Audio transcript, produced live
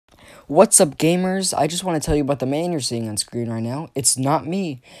What's up, gamers? I just want to tell you about the man you're seeing on screen right now. It's not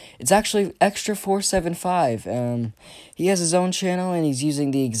me. It's actually Xtra475. He has his own channel, and he's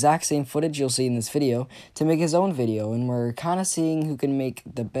using the exact same footage you'll see in this video to make his own video, and we're kind of seeing who can make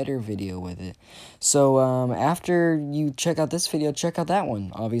the better video with it. So, after you check out this video, check out that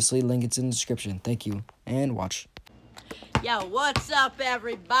one. Obviously, link is in the description. Thank you, and watch. Yo, what's up,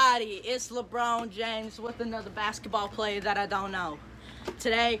 everybody? It's LeBron James with another basketball player that I don't know.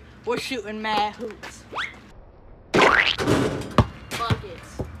 Today, we're shooting mad hoops. Buckets.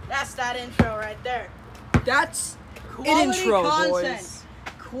 That's that intro right there. That's Quality an intro, content. boys.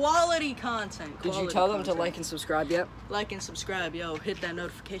 Quality content. Did you tell them to like and subscribe yet? Like and subscribe, yo. Hit that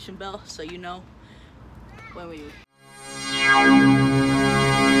notification bell so you know when we...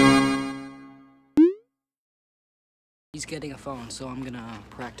 He's getting a phone, so I'm gonna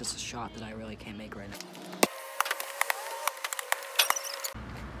practice a shot that I really can't make right now.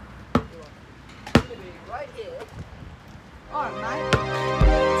 Right here. Alright, mate.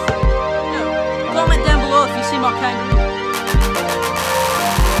 Yo, comment down below if you see my kangaroo.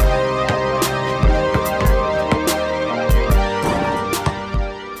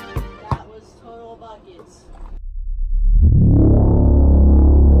 That was total buckets.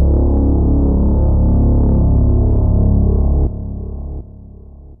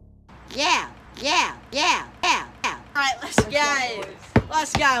 Yeah. Alright, let's go.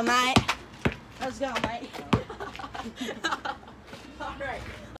 Let's go, mate. Let's go, mate. Alright.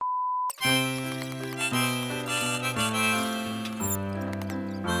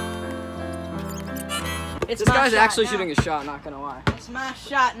 This guy's actually shooting a shot, not gonna lie. It's my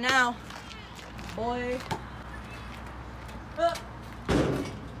shot now, boy. Let's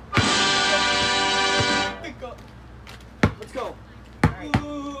go.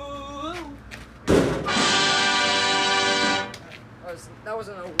 That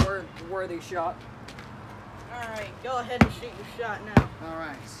wasn't a worthy shot. Alright, go ahead and shoot your shot now.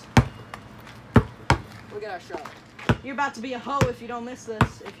 Alright. Look at our shot. You're about to be a hoe if you don't miss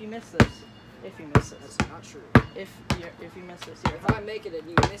this. If you miss this. If you miss this. That's not true. If you miss this, If I make it and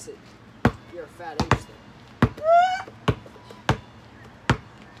you miss it, you're a fat H thing.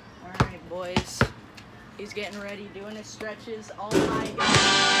 Alright, boys. He's getting ready, doing his stretches. Oh my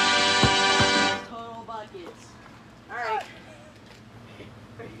god. Total buckets. Alright.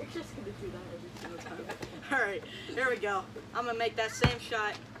 You're just gonna do that every single time. Alright, here we go. I'm gonna make that same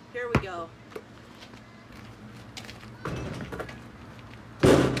shot. Here we go.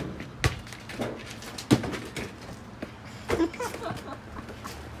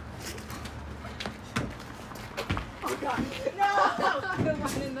 Oh god. No! It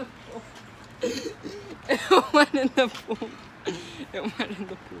went in the pool. It went in the pool. It went in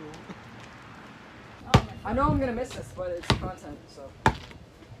the pool. Oh, I know I'm gonna miss this, but it's content, so.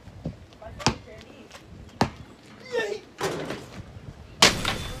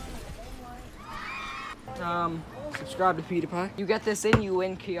 Subscribe to PewDiePie. You get this in, you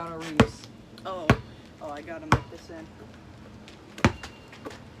win Keanu Reeves. Oh, I gotta make this in.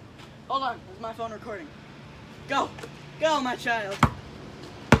 Hold on, is my phone recording? Go, my child.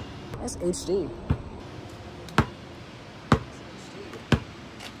 That's HD.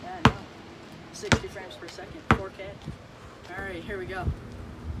 Yeah, I know. 60 frames per second, 4K. All right, here we go.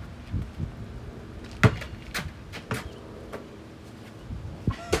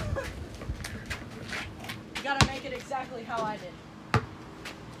 You gotta make it exactly how I did.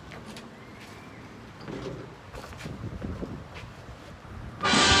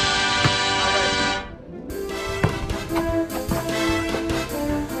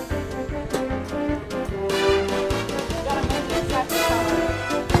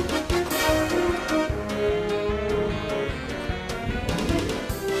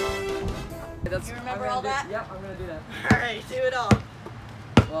 You remember all that? Yep, I'm gonna do that. Alright, do it all.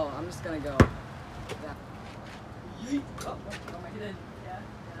 Well, I'm just gonna go. Yeah. Oh, don't make it in. Yeah.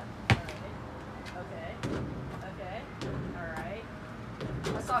 Alright. Okay. Alright.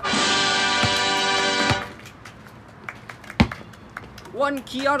 I saw one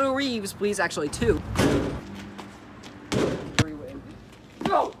Keanu Reeves, please. Actually, two. Go!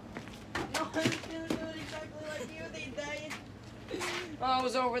 No, I'm gonna do it exactly like you did, Dade. Oh, I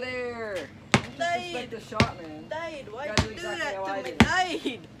was over there. Dade. Just the shot, man. Dade, why You you gotta do do exactly that how to I me, did.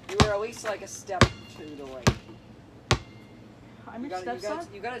 Dade? You were at least like a step to the right. I'm your stepson?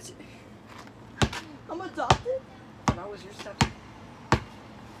 You gotta. I'm adopted? That was your step.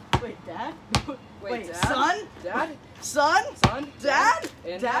 Wait, Dad? Wait, Dad? Son? Dad? Son? Son? Dad?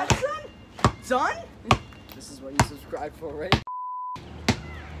 And Dad, son? Son? This is what you subscribed for, right?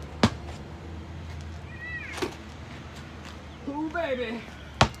 Ooh, baby.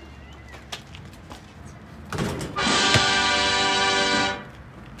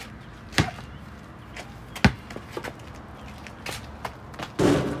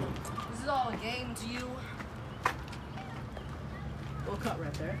 We'll cut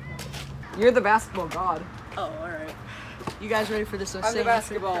right there. You're the basketball god. Oh, all right. You guys ready for this? I'm the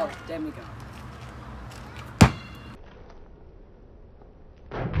basketball demigod.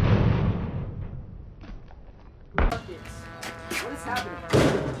 What is happening?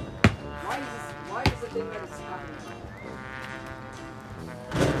 Why is the thing that is happening?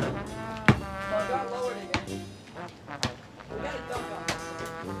 Well, it got lowered again. We gotta dunk on this.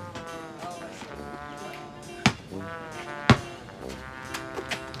 Oh,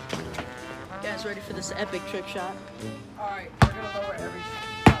 You guys ready for this epic trick shot? alright, we're gonna lower every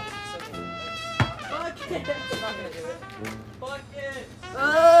shot. Fuck it! I'm not gonna do it. Fuck it!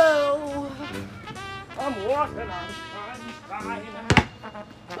 Oh! I'm walking on sunshine.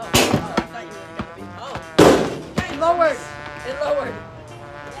 Oh, I thought you were gonna be. Oh! It lowered! It lowered!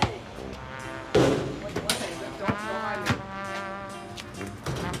 Hey. Wait, one second, don't mind me.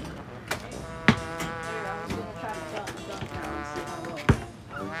 Here, I'm just gonna try to dunk now and see how well.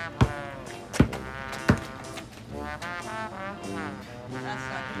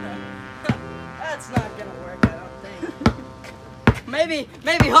 That's not gonna work, I don't think. Maybe,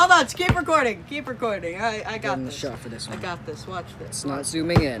 hold on, keep recording. I got Getting the this. shot for this I one. got this, watch this. It's not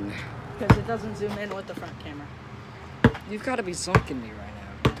zooming in. Because it doesn't zoom in with the front camera. You've got to be sunken me right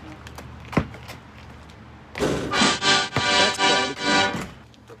now. That's quality.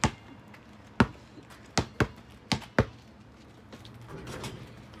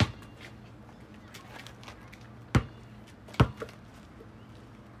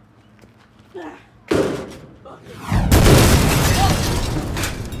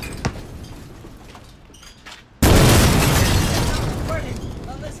 Recording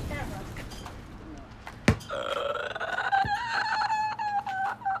on this camera.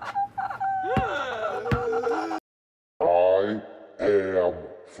 I am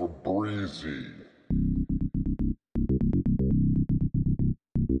Fabrizi.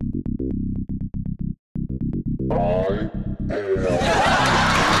 I am.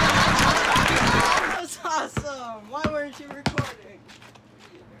 That was awesome! Why weren't you recording?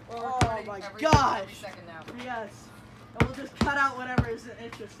 We're Oh recording my every gosh. second now. Yes. And we'll just cut out whatever isn't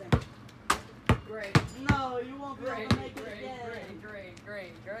interesting. Great. No, you won't be able to make it again.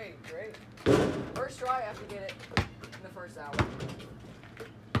 Great. First try, I have to get it in the first hour.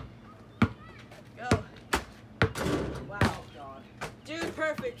 Go. Wow. Oh god. Dude,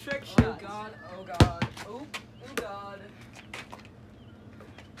 perfect trick Oh shot. god. Oh god. Oh god.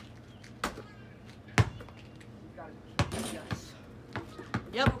 You got it. Yes.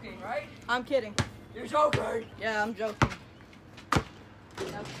 Yep. Joking, right? I'm kidding. You're joking. Yeah, I'm joking.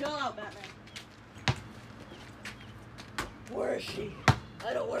 Now chill out, Batman. Where is she?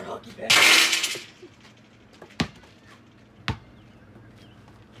 I don't wear hockey pants.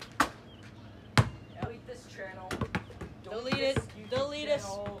 Delete this channel. Delete it. Delete us.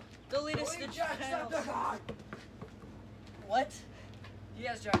 Delete us the channel. What? He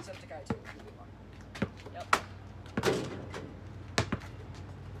has Jacksepticeye too. Yep.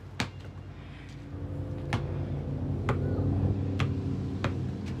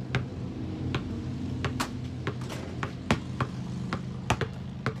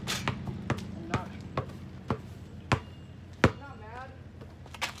 I'm not. I'm not mad.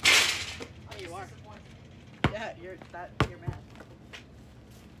 Oh, you are. Yeah, you're mad.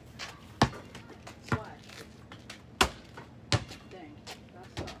 Slash. Dang,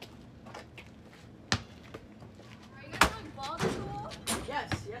 that's tough. Are you guys throwing balls at the wall? Yes,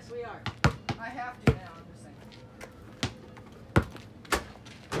 we are. I have to now, I'm just saying.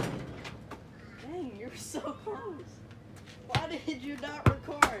 Dang, you're so close. Why did you not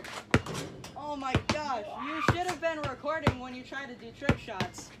record? Oh my gosh, you should have been recording when you try to do trick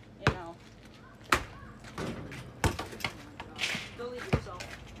shots, you know. Delete yourself.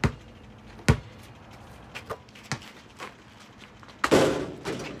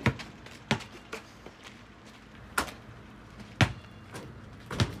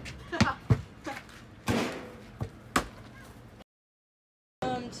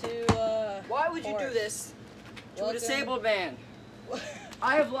 Why would you do this to a disabled man?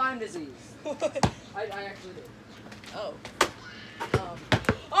 I have Lyme disease. I actually do. Oh.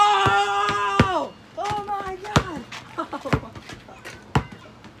 Oh! Oh my god! Oh my god.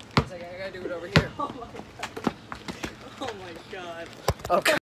 It's like, I gotta do it over here. Oh my god. Oh my god.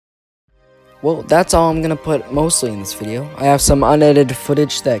 Okay. Well, that's all I'm gonna put mostly in this video. I have some unedited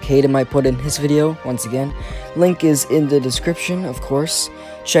footage that Caden might put in his video, once again. Link is in the description, of course.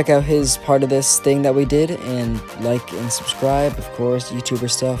 Check out his part of this thing that we did, and like and subscribe, of course, YouTuber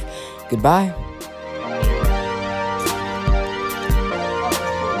stuff. Goodbye.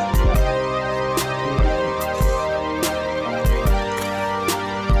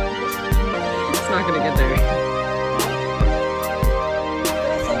 not gonna get there.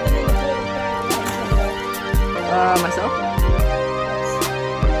 Myself?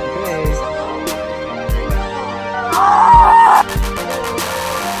 Okay.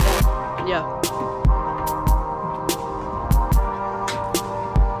 Yeah.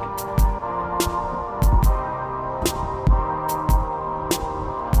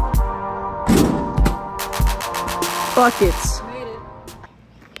 Buckets. Made it.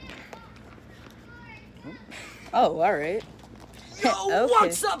 Oh, all right. Yo, Okay.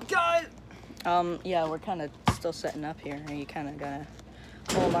 what's up, guys? Yeah, we're kind of still setting up here. You kind of gotta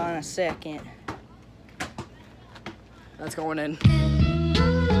hold on a second. That's going in.